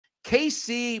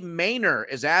KC Maynor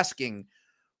is asking,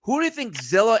 who do you think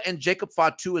Zilla and Jacob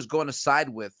Fatu is going to side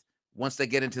with once they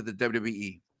get into the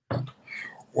WWE?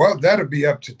 Well, that'll be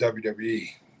up to WWE,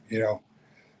 you know.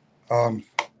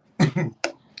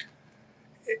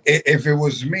 If it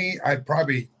was me, I'd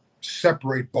probably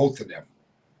separate both of them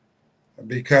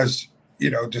because,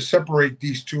 you know, to separate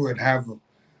these two and have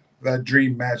that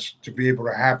dream match to be able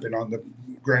to happen on the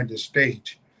grandest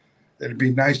stage, it'd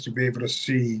be nice to be able to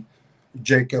see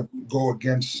Jacob go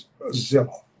against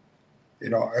Zilla. You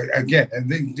know, again, and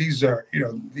these are, you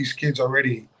know, these kids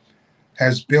already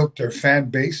has built their fan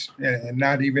base and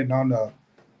not even on the,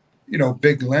 you know,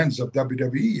 big lens of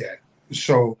WWE yet.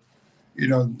 So, you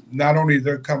know, not only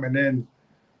they're coming in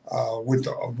with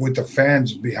the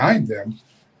fans behind them,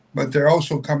 but they're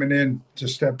also coming in to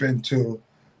step into,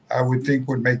 I would think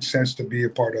would make sense to be a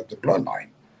part of the Bloodline.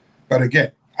 But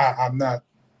again, I'm not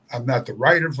the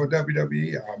writer for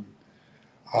WWE.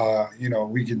 You know,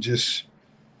 we can just,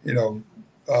 you know,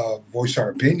 voice our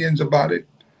opinions about it.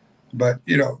 But,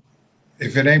 you know,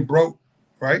 if it ain't broke,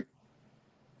 right?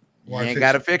 You ain't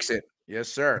got to fix it. Yes,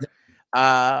 sir.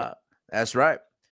 That's right.